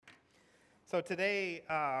So today,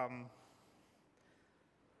 I'm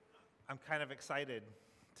kind of excited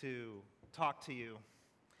to talk to you.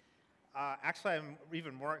 Actually, I'm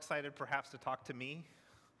even more excited perhaps to talk to me,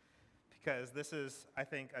 because this is, I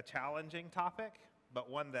think, a challenging topic, but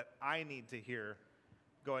one that I need to hear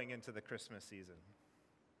going into the Christmas season.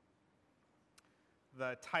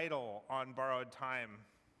 The title, On Borrowed Time,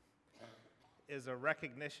 is a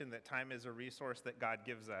recognition that time is a resource that God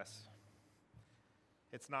gives us.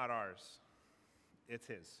 It's not ours. It's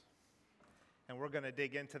His. And we're going to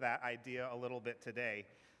dig into that idea a little bit today.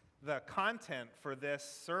 The content for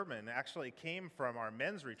this sermon actually came from our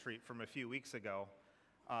men's retreat from a few weeks ago.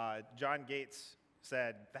 John Gates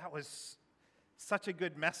said, that was such a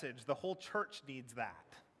good message. The whole church needs that.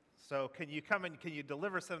 So can you come and can you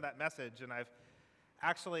deliver some of that message? And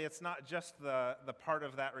it's not just the part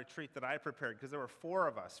of that retreat that I prepared, because there were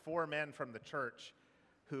four men from the church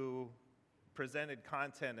who presented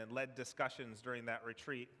content and led discussions during that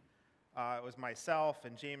retreat. It was myself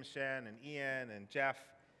and James Shen and Ian and Jeff.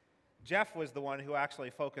 Jeff was the one who actually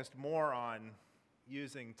focused more on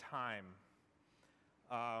using time.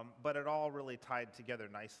 But it all really tied together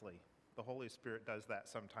nicely. The Holy Spirit does that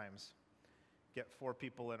sometimes. Get four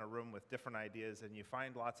people in a room with different ideas and you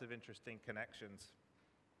find lots of interesting connections.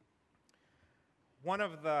 One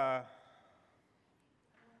of the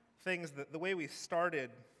things that the way we started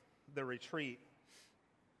the retreat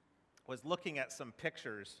was looking at some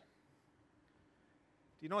pictures.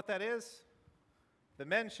 Do you know what that is? The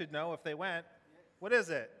men should know if they went. What is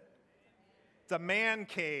it? It's a man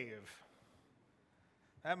cave.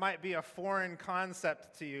 That might be a foreign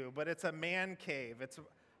concept to you, but it's a man cave. It's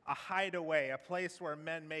a hideaway, a place where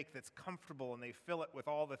men make that's comfortable, and they fill it with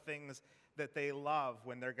all the things that they love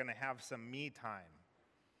when they're going to have some me time.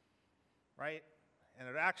 Right? And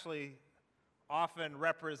it actually often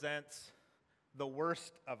represents the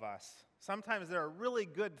worst of us. Sometimes there are really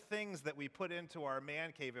good things that we put into our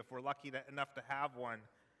man cave if we're lucky enough to have one,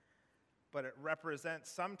 but it represents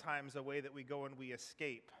sometimes a way that we go and we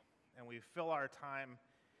escape, and we fill our time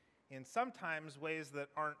in sometimes ways that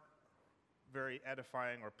aren't very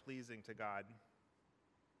edifying or pleasing to God.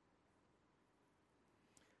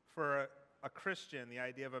 For a Christian, the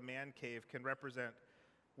idea of a man cave can represent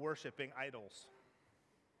worshiping idols.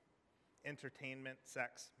 Entertainment,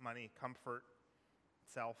 sex, money, comfort,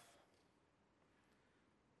 self.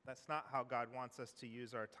 That's not how God wants us to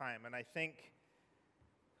use our time. And I think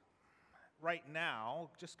right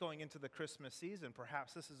now, just going into the Christmas season,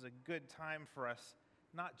 perhaps this is a good time for us,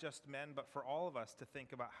 not just men, but for all of us to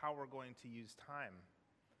think about how we're going to use time.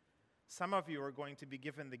 Some of you are going to be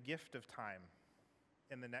given the gift of time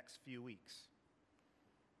in the next few weeks,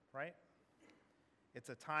 right? It's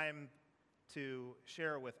a time to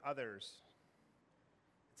share with others.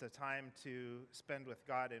 It's a time to spend with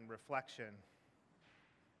God in reflection.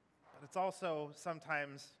 But it's also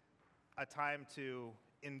sometimes a time to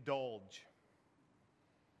indulge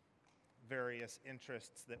various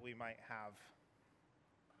interests that we might have.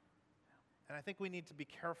 And I think we need to be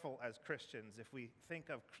careful as Christians if we think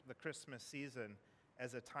of the Christmas season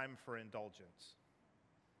as a time for indulgence.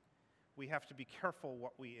 We have to be careful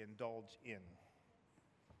what we indulge in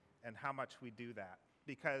and how much we do that,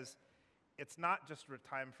 because it's not just a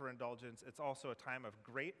time for indulgence, it's also a time of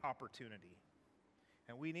great opportunity.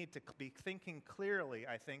 And we need to be thinking clearly,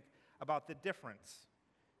 I think, about the difference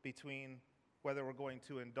between whether we're going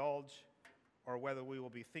to indulge or whether we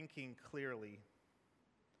will be thinking clearly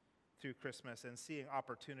through Christmas and seeing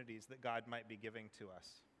opportunities that God might be giving to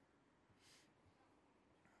us.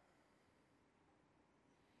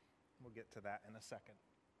 We'll get to that in a second.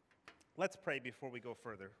 Let's pray before we go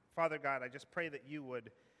further. Father God, I just pray that you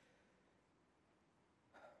would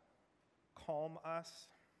calm us,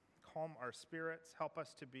 calm our spirits, help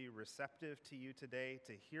us to be receptive to you today,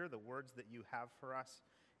 to hear the words that you have for us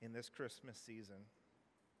in this Christmas season.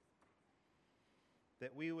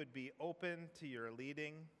 That we would be open to your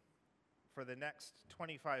leading for the next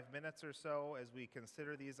 25 minutes or so as we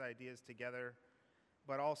consider these ideas together,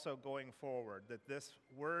 but also going forward, that this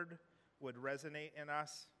word would resonate in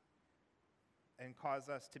us and cause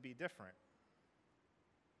us to be different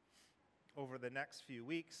over the next few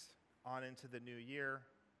weeks on into the new year.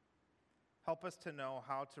 Help us to know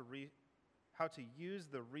how to use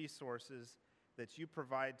the resources that you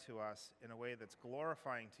provide to us in a way that's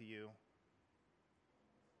glorifying to you.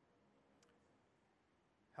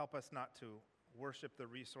 Help us not to worship the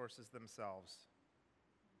resources themselves,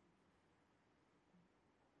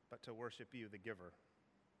 but to worship you, the giver.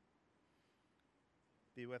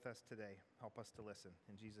 Be with us today. Help us to listen.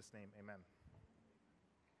 In Jesus' name, amen.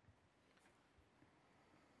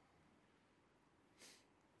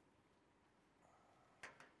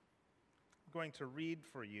 going to read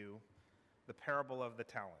for you the parable of the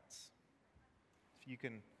talents.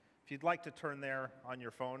 If you'd like to turn there on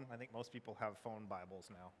your phone, I think most people have phone Bibles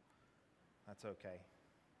now. That's okay.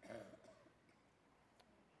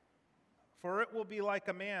 For it will be like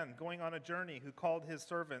a man going on a journey who called his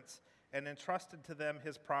servants and entrusted to them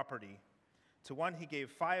his property. To one he gave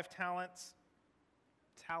 5 talents.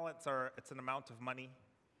 Talents it's an amount of money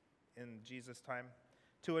in Jesus' time.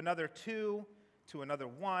 To another 2, to another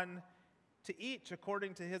 1, to each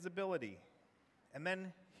according to his ability. And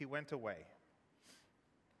then he went away.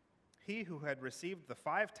 He who had received the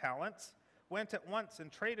 5 talents went at once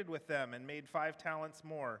and traded with them and made 5 talents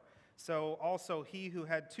more. So also he who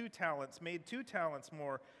had 2 talents made 2 talents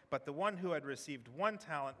more. But the one who had received 1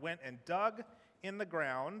 talent went and dug in the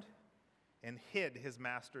ground and hid his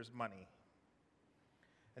master's money.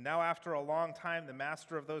 And now after a long time, the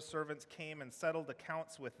master of those servants came and settled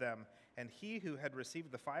accounts with them. And he who had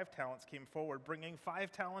received the 5 talents came forward, bringing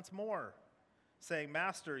 5 talents more, saying,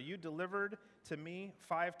 Master, you delivered to me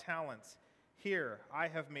 5 talents. Here, I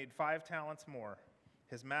have made 5 talents more.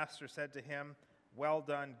 His master said to him, Well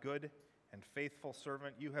done, good and faithful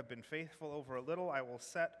servant. You have been faithful over a little. I will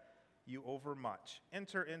set you over much.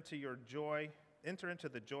 Enter into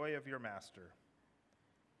the joy of your master.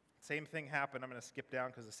 Same thing happened. I'm going to skip down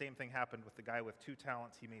because the same thing happened with the guy with 2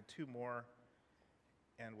 talents. He made 2 more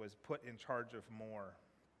and was put in charge of more.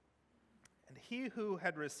 And he who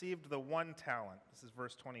had received the 1 talent, this is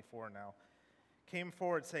verse 24 now, came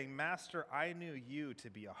forward saying, Master, I knew you to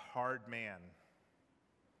be a hard man,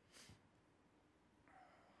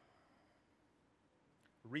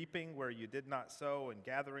 reaping where you did not sow and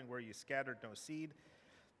gathering where you scattered no seed.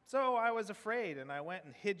 So I was afraid, and I went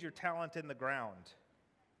and hid your talent in the ground.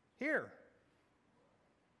 Here,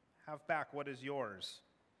 have back what is yours.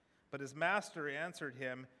 But his master answered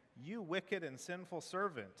him, You wicked and sinful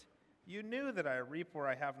servant, you knew that I reap where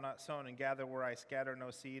I have not sown and gather where I scatter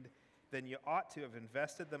no seed. Then you ought to have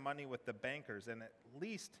invested the money with the bankers, and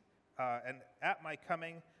at my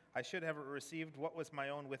coming I should have received what was my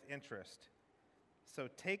own with interest. So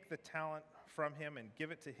take the talent from him and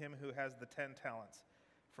give it to him who has the 10 talents.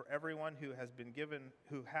 For everyone who has been given,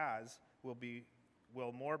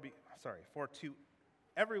 for to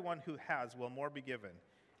everyone who has will more be given,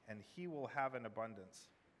 and he will have an abundance.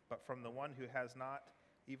 But from the one who has not,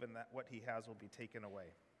 even that what he has will be taken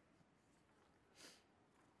away.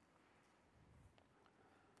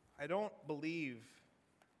 I don't believe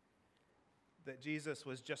that Jesus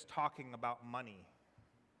was just talking about money.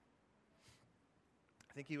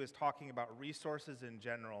 I think he was talking about resources in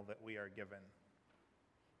general that we are given,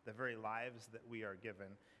 the very lives that we are given,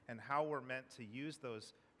 and how we're meant to use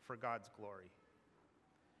those for God's glory,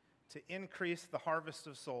 to increase the harvest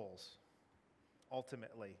of souls,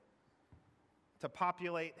 ultimately, to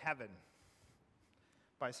populate heaven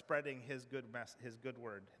by spreading his good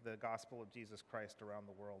word, the gospel of Jesus Christ around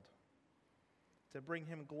the world, to bring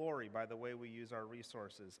him glory by the way we use our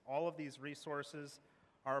resources. All of these resources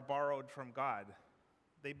are borrowed from God.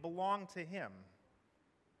 They belong to him.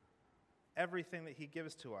 Everything that he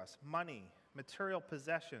gives to us, money, material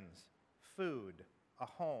possessions, food, a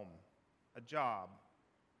home, a job,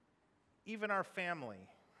 even our family,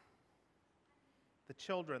 the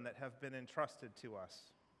children that have been entrusted to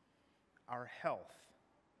us, our health,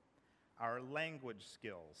 our language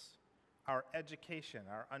skills, our education,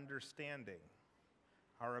 our understanding,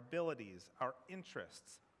 our abilities, our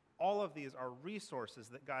interests, all of these are resources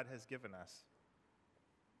that God has given us.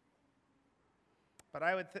 But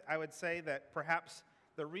I would say that perhaps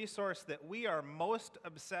the resource that we are most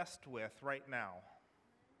obsessed with right now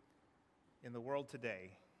in the world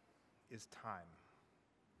today is time.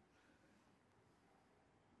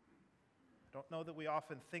 I don't know that we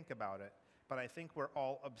often think about it, but I think we're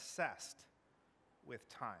all obsessed with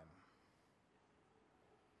time.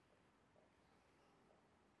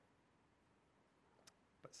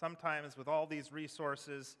 But sometimes with all these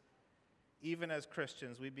resources, even as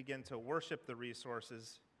Christians, we begin to worship the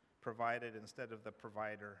resources provided instead of the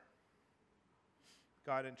provider.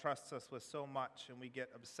 God entrusts us with so much, and we get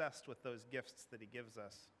obsessed with those gifts that he gives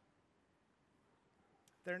us.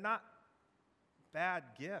 They're not bad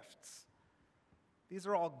gifts. These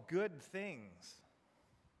are all good things.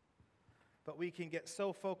 But we can get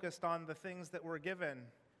so focused on the things that we're given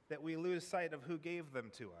that we lose sight of who gave them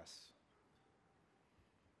to us.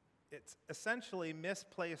 It's essentially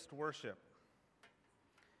misplaced worship.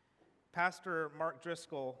 Pastor Mark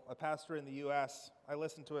Driscoll, a pastor in the U.S., I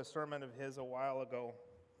listened to a sermon of his a while ago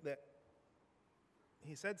that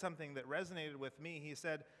he said something that resonated with me. He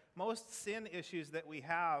said, most sin issues that we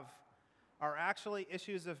have are actually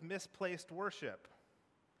issues of misplaced worship.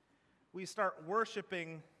 we start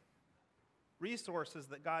worshiping resources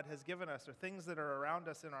that God has given us or things that are around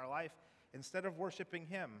us in our life instead of worshiping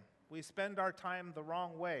Him. We spend our time the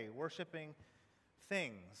wrong way, worshiping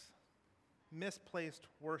things, misplaced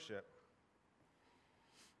worship.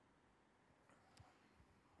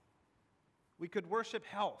 We could worship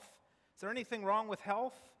health. Is there anything wrong with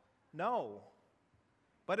health? No.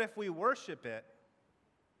 But if we worship it,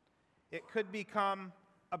 it could become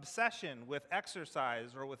obsession with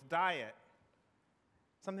exercise or with diet,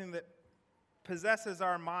 something that possesses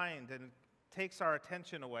our mind and takes our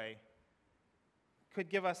attention away. Could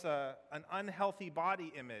give us an unhealthy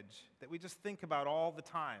body image that we just think about all the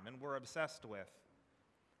time and we're obsessed with.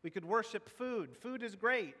 We could worship food. Food is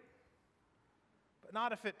great, but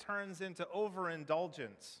not if it turns into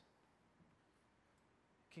overindulgence.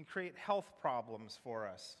 It can create health problems for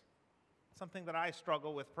us, something that I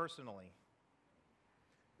struggle with personally.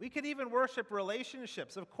 We could even worship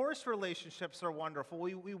relationships. Of course, relationships are wonderful.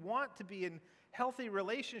 We want to be in healthy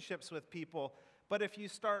relationships with people, but if you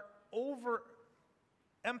start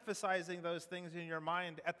overemphasizing those things in your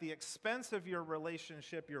mind at the expense of your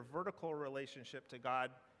relationship, your vertical relationship to God,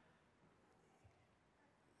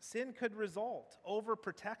 sin could result.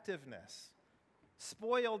 Overprotectiveness,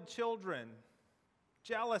 spoiled children,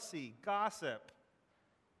 jealousy, gossip,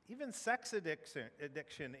 even sex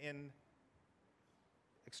addiction in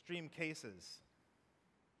extreme cases.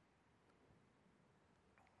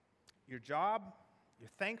 Your job, you're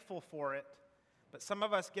thankful for it, but some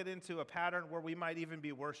of us get into a pattern where we might even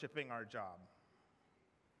be worshiping our job,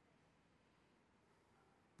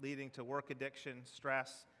 leading to work addiction,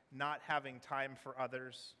 stress, not having time for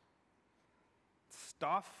others.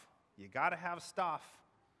 Stuff, you got to have stuff.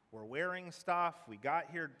 We're wearing stuff. We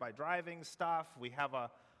got here by driving stuff. We have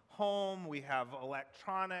a home. We have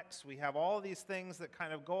electronics. We have all these things that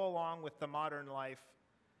kind of go along with the modern life.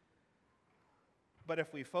 But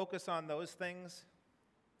if we focus on those things,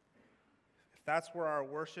 if that's where our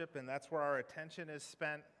worship and that's where our attention is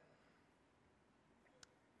spent,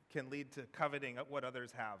 it can lead to coveting what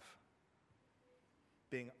others have,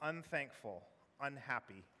 being unthankful,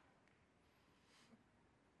 unhappy.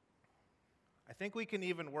 I think we can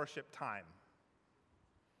even worship time.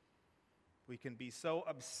 We can be so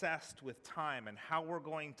obsessed with time and how we're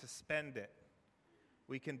going to spend it.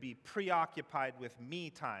 We can be preoccupied with me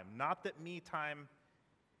time. Not that me time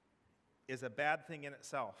is a bad thing in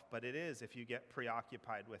itself, but it is if you get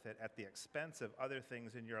preoccupied with it at the expense of other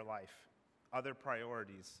things in your life, other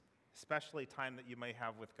priorities, especially time that you may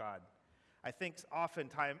have with God. I think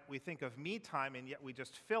oftentimes we think of me time and yet we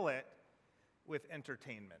just fill it with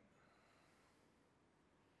entertainment.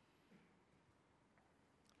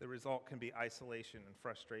 The result can be isolation and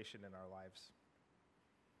frustration in our lives.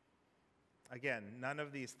 Again, none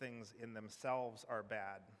of these things in themselves are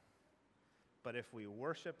bad. But if we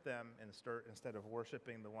worship them instead of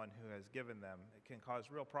worshiping the one who has given them, it can cause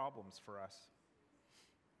real problems for us.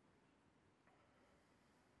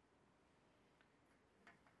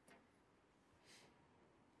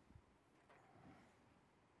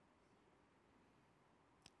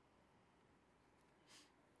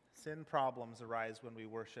 Sin problems arise when we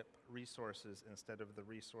worship resources instead of the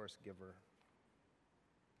resource giver.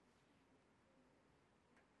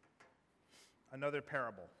 Another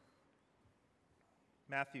parable.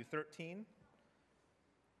 Matthew 13,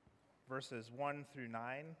 verses 1 through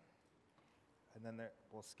 9. And then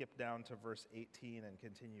we'll skip down to verse 18 and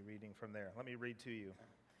continue reading from there. Let me read to you.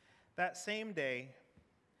 That same day,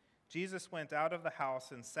 Jesus went out of the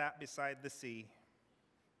house and sat beside the sea,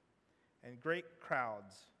 and great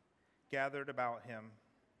crowds gathered about him,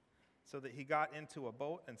 so that he got into a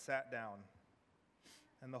boat and sat down,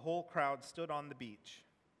 and the whole crowd stood on the beach.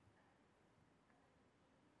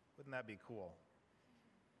 Wouldn't that be cool?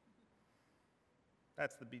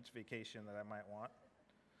 That's the beach vacation that I might want.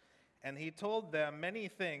 And he told them many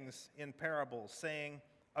things in parables, saying,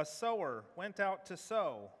 a sower went out to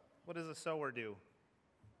sow. What does a sower do?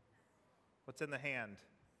 What's in the hand?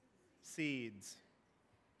 Seeds.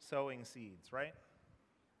 Sowing seeds, right?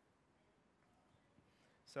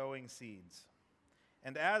 Sowing seeds.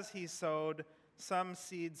 And as he sowed, some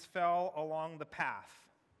seeds fell along the path,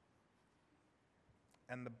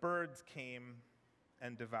 and the birds came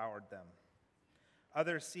and devoured them.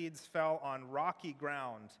 Other seeds fell on rocky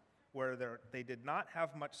ground where they did not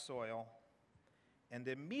have much soil, and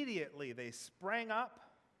immediately they sprang up,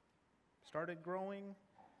 started growing,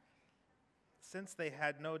 since they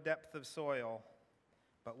had no depth of soil.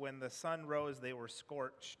 But when the sun rose, they were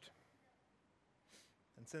scorched.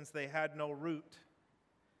 And since they had no root,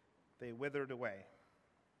 they withered away.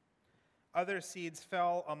 Other seeds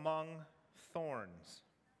fell among thorns,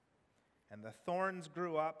 and the thorns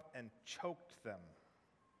grew up and choked them.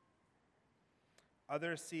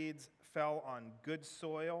 Other seeds fell on good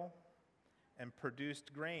soil and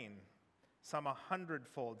produced grain, some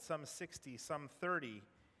 100-fold, some 60, some 30.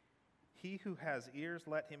 He who has ears,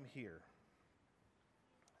 let him hear.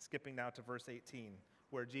 Skipping now to verse 18,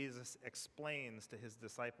 where Jesus explains to his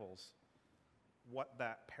disciples what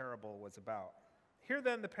that parable was about. Hear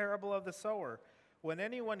then the parable of the sower. When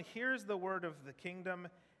anyone hears the word of the kingdom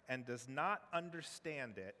and does not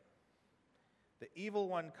understand it, the evil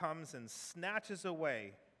one comes and snatches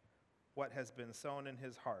away what has been sown in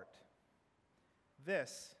his heart.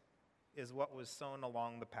 This is what was sown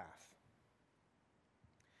along the path.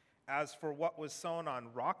 As for what was sown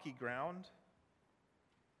on rocky ground,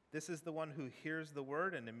 this is the one who hears the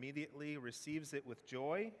word and immediately receives it with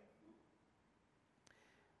joy.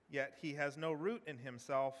 Yet he has no root in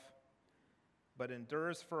himself, but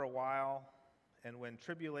endures for a while, and when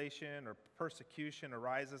tribulation or persecution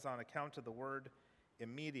arises on account of the word,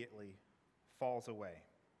 immediately falls away.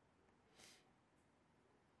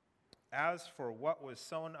 As for what was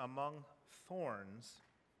sown among thorns,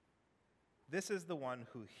 this is the one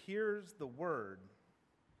who hears the word,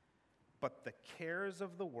 but the cares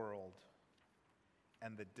of the world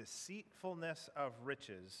and the deceitfulness of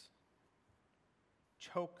riches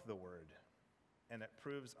choke the word, and it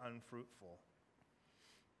proves unfruitful.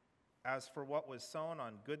 As for what was sown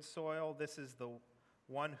on good soil, this is the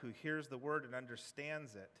one who hears the word and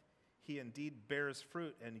understands it. He indeed bears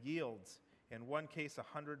fruit and yields, in one case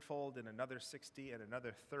 100-fold, in another 60, and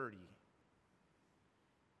another 30.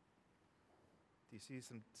 Do you see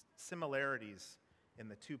some similarities in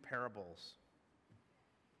the two parables?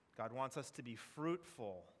 God wants us to be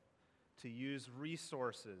fruitful, to use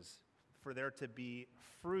resources, for there to be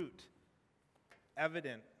fruit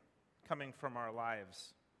evident coming from our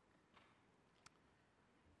lives.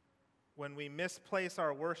 When we misplace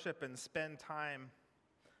our worship and spend time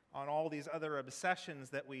on all these other obsessions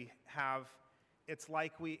that we have, it's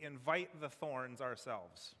like we invite the thorns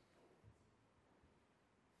ourselves.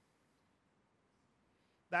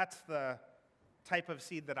 That's the type of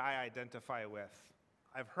seed that I identify with.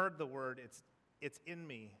 I've heard the word, it's in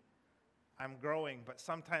me. I'm growing, but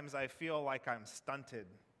sometimes I feel like I'm stunted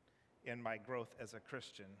in my growth as a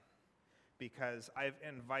Christian because I've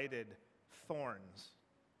invited thorns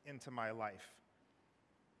into my life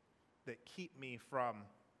that keep me from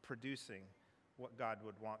producing what God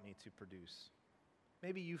would want me to produce.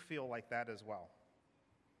 Maybe you feel like that as well.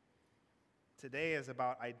 Today is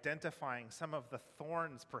about identifying some of the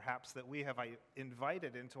thorns, perhaps, that we have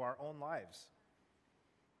invited into our own lives.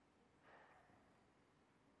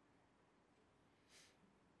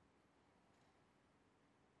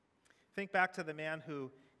 Think back to the man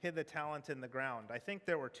who hid the talent in the ground. I think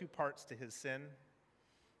there were two parts to his sin.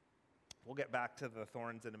 We'll get back to the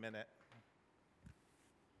thorns in a minute.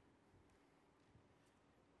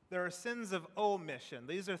 There are sins of omission.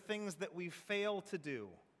 These are things that we fail to do.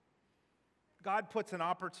 God puts an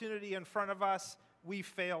opportunity in front of us, we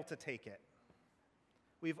fail to take it.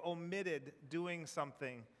 We've omitted doing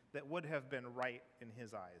something that would have been right in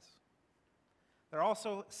his eyes. There are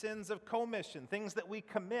also sins of commission, things that we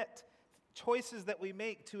commit, choices that we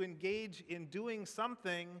make to engage in doing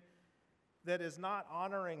something that is not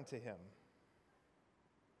honoring to him.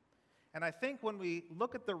 And I think when we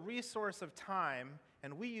look at the resource of time,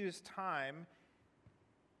 and we use time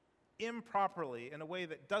improperly in a way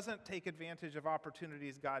that doesn't take advantage of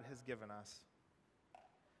opportunities God has given us,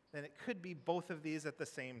 then it could be both of these at the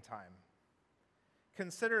same time.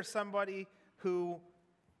 Consider somebody who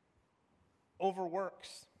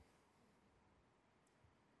overworks.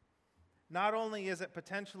 Not only is it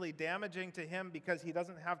potentially damaging to him because he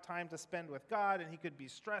doesn't have time to spend with God and he could be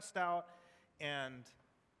stressed out and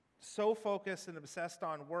so focused and obsessed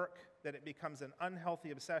on work that it becomes an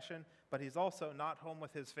unhealthy obsession, but he's also not home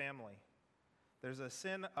with his family. There's a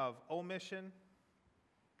sin of omission,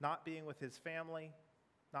 not being with his family,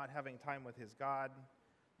 not having time with his God.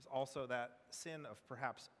 There's also that sin of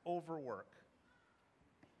perhaps overwork,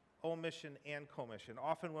 omission and commission.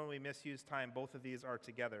 Often when we misuse time, both of these are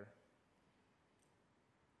together.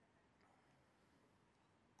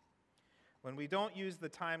 When we don't use the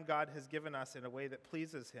time God has given us in a way that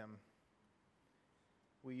pleases him,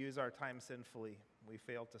 we use our time sinfully. We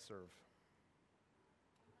fail to serve.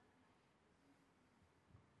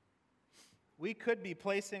 We could be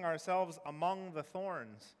placing ourselves among the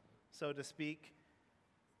thorns, so to speak,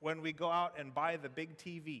 when we go out and buy the big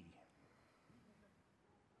TV.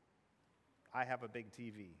 I have a big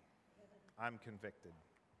TV. I'm convicted.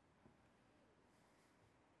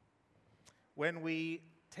 When we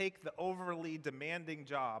take the overly demanding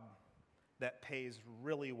job that pays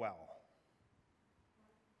really well.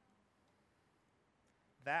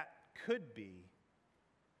 That could be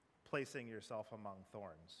placing yourself among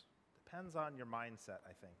thorns. Depends on your mindset,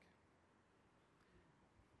 I think.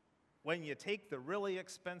 When you take the really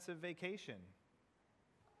expensive vacation,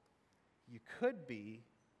 you could be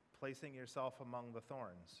placing yourself among the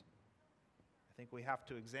thorns. I think we have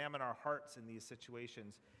to examine our hearts in these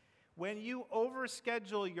situations. When you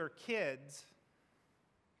overschedule your kids,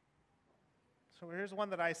 so here's one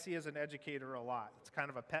that I see as an educator a lot. It's kind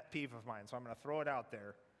of a pet peeve of mine, so I'm going to throw it out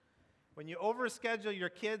there. When you overschedule your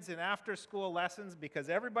kids in after-school lessons because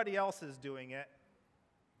everybody else is doing it,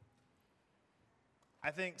 I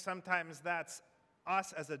think sometimes that's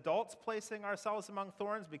us as adults placing ourselves among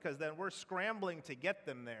thorns because then we're scrambling to get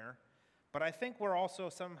them there. But I think we're also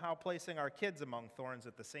somehow placing our kids among thorns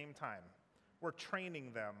at the same time. We're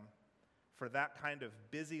training them for that kind of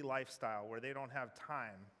busy lifestyle where they don't have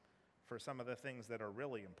time for some of the things that are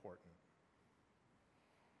really important.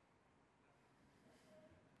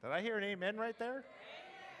 Did I hear an amen right there?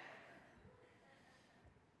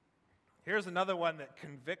 Here's another one that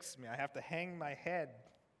convicts me. I have to hang my head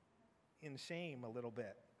in shame a little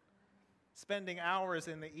bit. Spending hours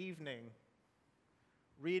in the evening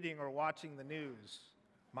reading or watching the news.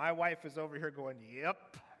 My wife is over here going,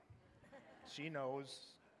 yep, she knows.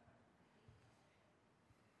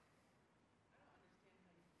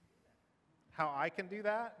 How I can do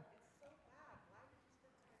that?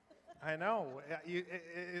 I know.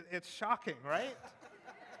 It's shocking, right?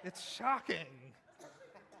 It's shocking.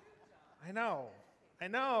 I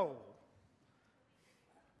know.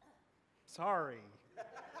 Sorry.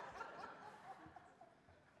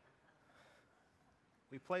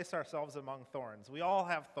 We place ourselves among thorns. We all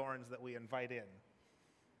have thorns that we invite in.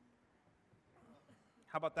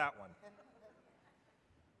 How about that one?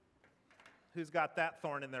 Who's got that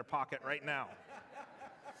thorn in their pocket right now?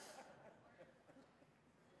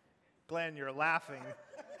 Glenn, you're laughing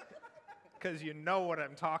because you know what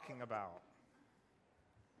I'm talking about.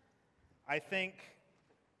 I think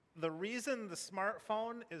the reason the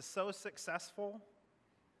smartphone is so successful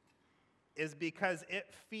is because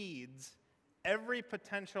it feeds every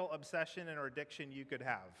potential obsession or addiction you could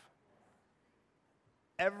have.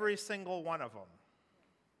 Every single one of them.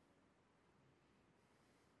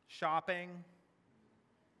 Shopping,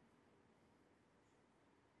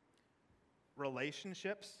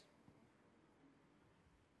 relationships,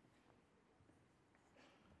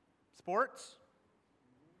 sports,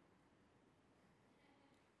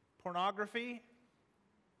 pornography,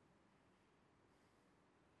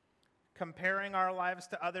 comparing our lives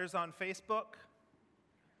to others on Facebook,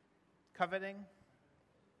 coveting,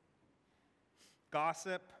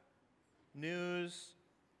 gossip, news,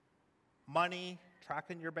 money,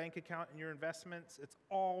 tracking your bank account and your investments. It's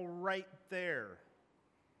all right there.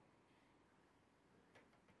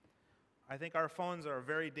 I think our phones are a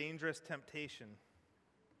very dangerous temptation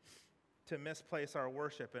to misplace our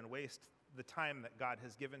worship and waste the time that God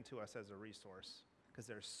has given to us as a resource because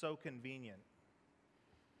they're so convenient.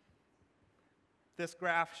 This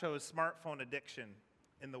graph shows smartphone addiction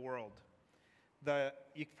in the world.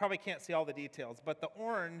 You probably can't see all the details, but the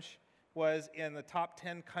orange was in the top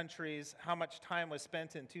 10 countries, how much time was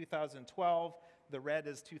spent in 2012. The red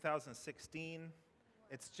is 2016.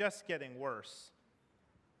 It's just getting worse.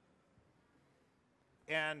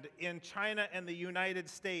 And in China and the United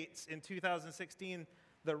States in 2016,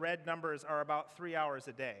 the red numbers are about 3 hours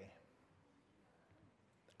a day.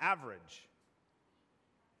 Average.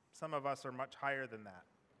 Some of us are much higher than that.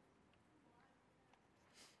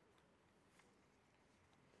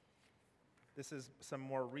 This is some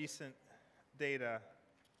more recent data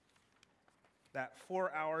that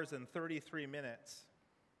 4 hours and 33 minutes,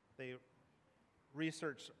 they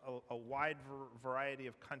researched a wide variety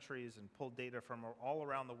of countries and pulled data from all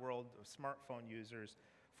around the world of smartphone users.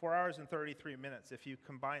 4 hours and 33 minutes. If you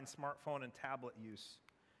combine smartphone and tablet use,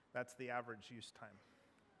 that's the average use time.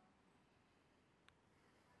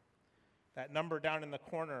 That number down in the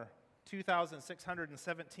corner,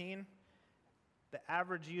 2,617, the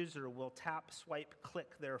average user will tap, swipe,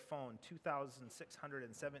 click their phone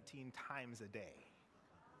 2,617 times a day.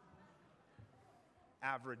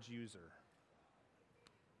 Average user.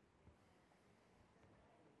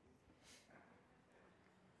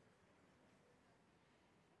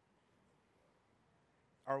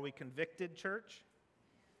 Are we convicted, church?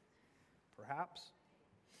 Perhaps.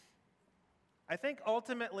 I think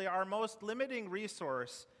ultimately our most limiting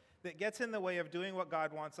resource that gets in the way of doing what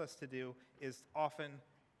God wants us to do is often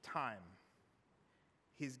time.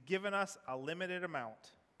 He's given us a limited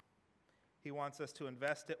amount. He wants us to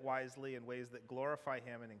invest it wisely in ways that glorify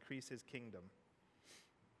him and increase his kingdom.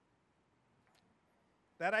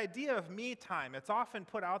 That idea of me time, it's often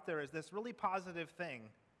put out there as this really positive thing,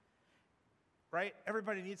 right?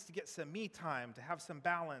 Everybody needs to get some me time, to have some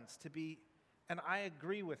balance, and I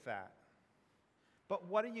agree with that. But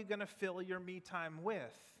what are you going to fill your me time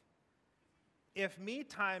with? If me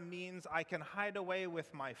time means I can hide away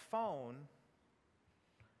with my phone,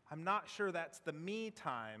 I'm not sure that's the me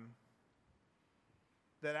time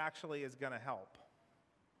that actually is going to help.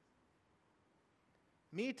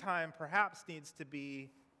 Me time perhaps needs to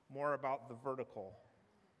be more about the vertical.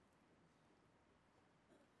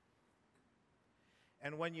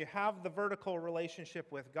 And when you have the vertical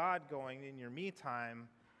relationship with God going in your me time,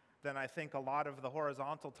 then I think a lot of the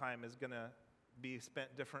horizontal time is going to be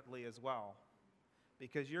spent differently as well.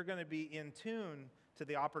 Because you're going to be in tune to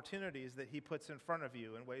the opportunities that he puts in front of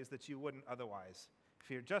you in ways that you wouldn't otherwise.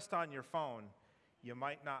 If you're just on your phone, you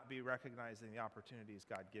might not be recognizing the opportunities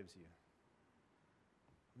God gives you.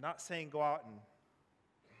 I'm not saying go out and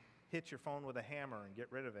hit your phone with a hammer and get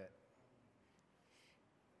rid of it.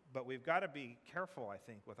 But we've got to be careful, I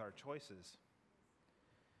think, with our choices.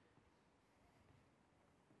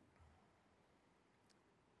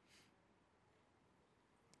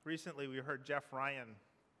 Recently, we heard Jeff Ryan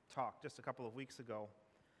talk just a couple of weeks ago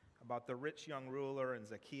about the rich young ruler and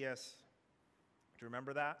Zacchaeus. Do you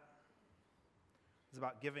remember that? It's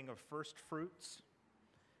about giving of first fruits,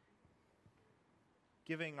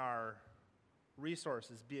 giving our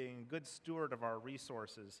resources, being a good steward of our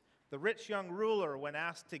resources. The rich young ruler, when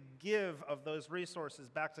asked to give of those resources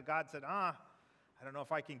back to God, said, I don't know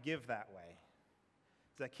if I can give that way.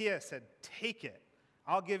 Zacchaeus said, take it.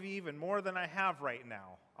 I'll give you even more than I have right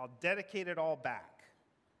now. I'll dedicate it all back.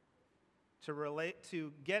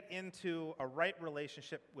 To get into a right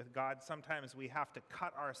relationship with God, sometimes we have to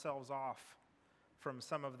cut ourselves off from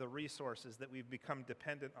some of the resources that we've become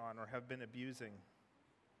dependent on or have been abusing.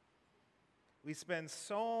 We spend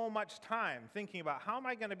so much time thinking about how am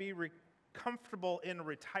I going to be comfortable in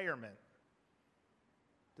retirement?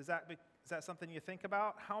 Is that something you think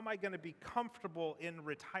about? How am I going to be comfortable in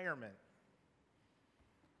retirement?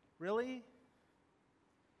 Really?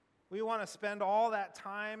 We want to spend all that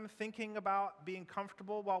time thinking about being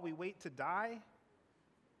comfortable while we wait to die?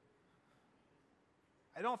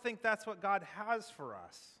 I don't think that's what God has for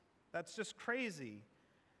us. That's just crazy.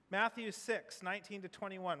 Matthew 6, 19 to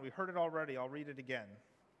 21. We heard it already. I'll read it again.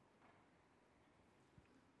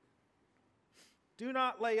 Do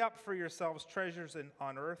not lay up for yourselves treasures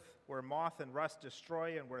on earth, where moth and rust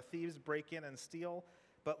destroy and where thieves break in and steal,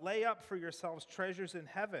 but lay up for yourselves treasures in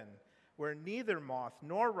heaven, where neither moth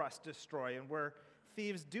nor rust destroy and where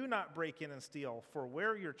thieves do not break in and steal. For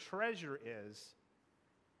where your treasure is,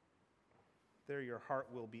 there your heart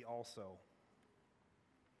will be also.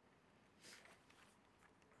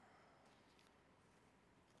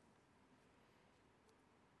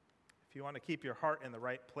 If you want to keep your heart in the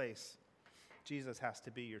right place, Jesus has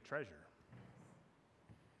to be your treasure.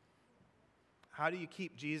 How do you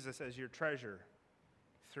keep Jesus as your treasure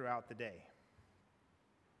throughout the day?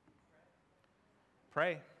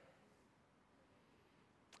 Pray.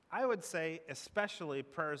 I would say especially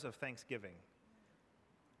prayers of thanksgiving.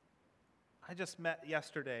 I just met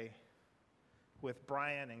yesterday with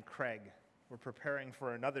Brian and Craig. We're preparing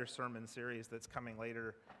for another sermon series that's coming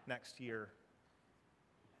later next year.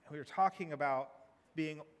 We were talking about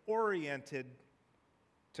being oriented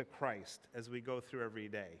to Christ as we go through every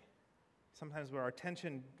day. Sometimes where our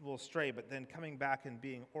attention will stray, but then coming back and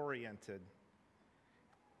being oriented.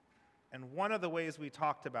 And one of the ways we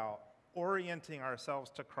talked about orienting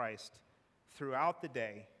ourselves to Christ throughout the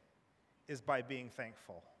day is by being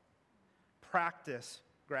thankful. Practice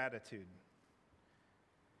gratitude.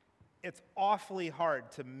 It's awfully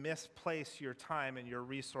hard to misplace your time and your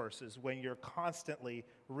resources when you're constantly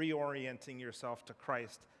reorienting yourself to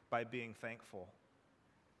Christ by being thankful.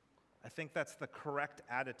 I think that's the correct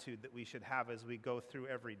attitude that we should have as we go through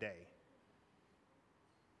every day.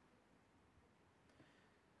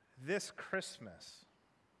 This Christmas,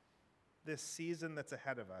 this season that's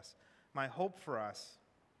ahead of us, my hope for us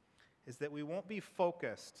is that we won't be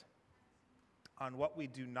focused on what we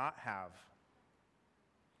do not have,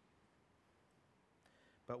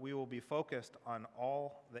 but we will be focused on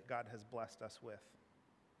all that God has blessed us with.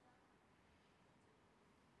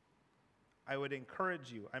 I would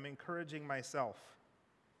encourage you, I'm encouraging myself,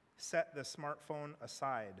 set the smartphone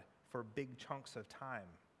aside for big chunks of time.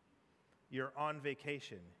 You're on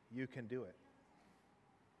vacation, you can do it.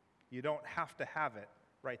 You don't have to have it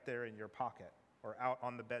right there in your pocket or out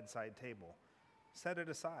on the bedside table. Set it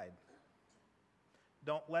aside.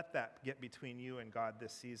 Don't let that get between you and God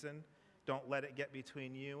this season. Don't let it get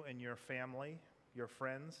between you and your family, your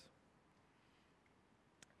friends.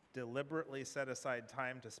 Deliberately set aside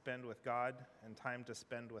time to spend with God and time to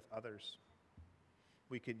spend with others.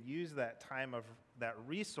 We could use that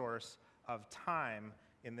resource of time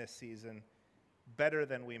in this season better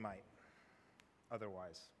than we might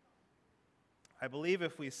otherwise. I believe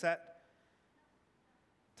if we set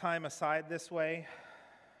time aside this way,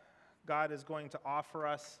 God is going to offer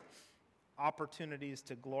us opportunities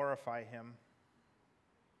to glorify Him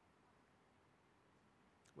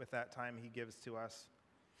with that time He gives to us.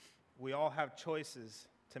 We all have choices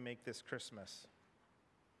to make this Christmas.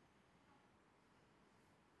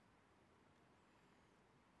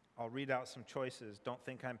 I'll read out some choices. Don't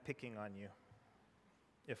think I'm picking on you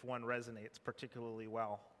if one resonates particularly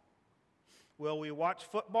well. Will we watch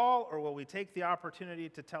football, or will we take the opportunity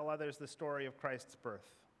to tell others the story of Christ's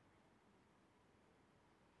birth?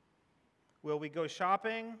 Will we go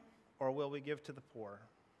shopping, or will we give to the poor?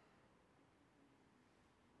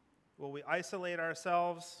 Will we isolate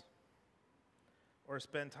ourselves, or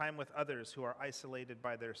spend time with others who are isolated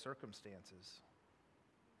by their circumstances?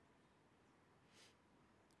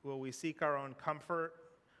 Will we seek our own comfort,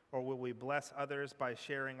 or will we bless others by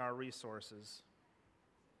sharing our resources?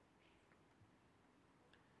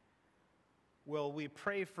 Will we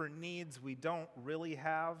pray for needs we don't really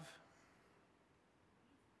have,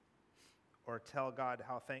 or tell God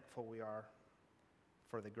how thankful we are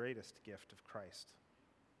for the greatest gift of Christ?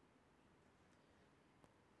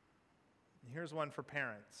 Here's one for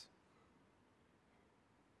parents.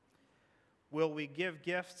 Will we give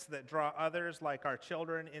gifts that draw others, like our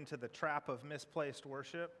children, into the trap of misplaced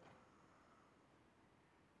worship?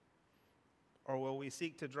 Or will we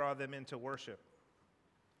seek to draw them into worship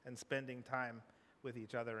and spending time with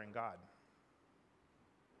each other and God?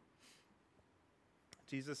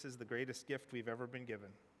 Jesus is the greatest gift we've ever been given,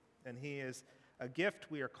 and He is a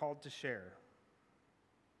gift we are called to share.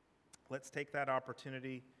 Let's take that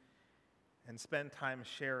opportunity and spend time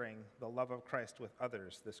sharing the love of Christ with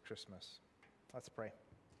others this Christmas. Let's pray.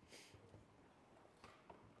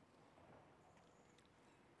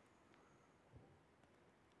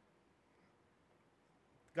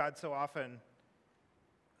 God, so often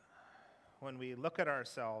when we look at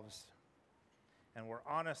ourselves and we're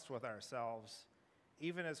honest with ourselves,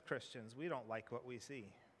 even as Christians, we don't like what we see.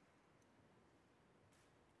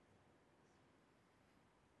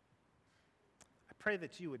 I pray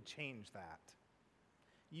that you would change that.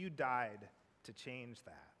 You died to change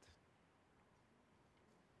that.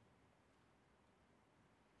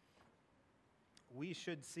 We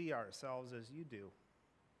should see ourselves as you do,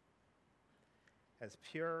 as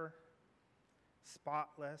pure,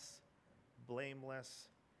 spotless, blameless,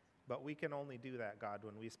 but we can only do that, God,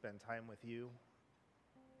 when we spend time with you,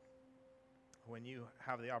 when you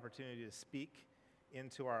have the opportunity to speak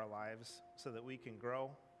into our lives so that we can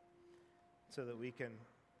grow, so that we can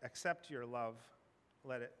accept your love,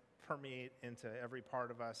 let it permeate into every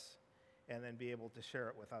part of us, and then be able to share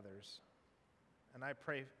it with others. And I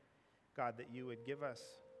pray, God, that you would give us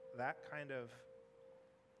that kind of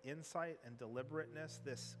insight and deliberateness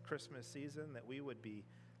this Christmas season, that we would be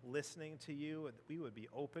listening to you, and that we would be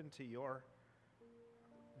open to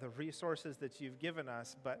the resources that you've given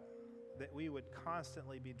us, but that we would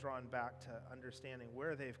constantly be drawn back to understanding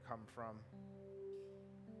where they've come from,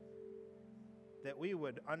 that we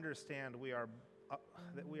would understand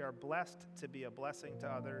that we are blessed to be a blessing to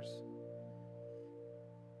others.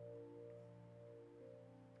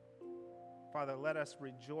 Father, let us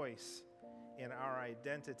rejoice in our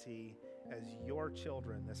identity as your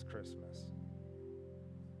children this Christmas.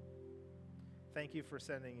 Thank you for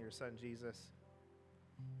sending your son Jesus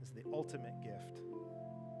as the ultimate gift.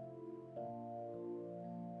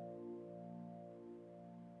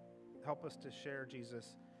 Help us to share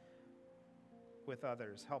Jesus with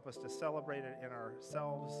others. Help us to celebrate it in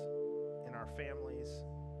ourselves, in our families,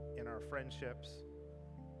 in our friendships.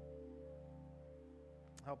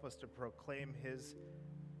 Help us to proclaim his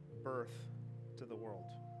birth to the world.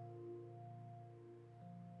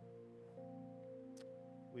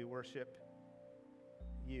 We worship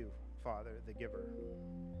you, Father, the giver,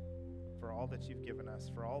 for all that you've given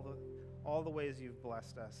us, for all the ways you've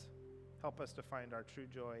blessed us. Help us to find our true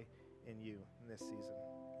joy in you in this season.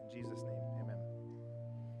 In Jesus' name, amen.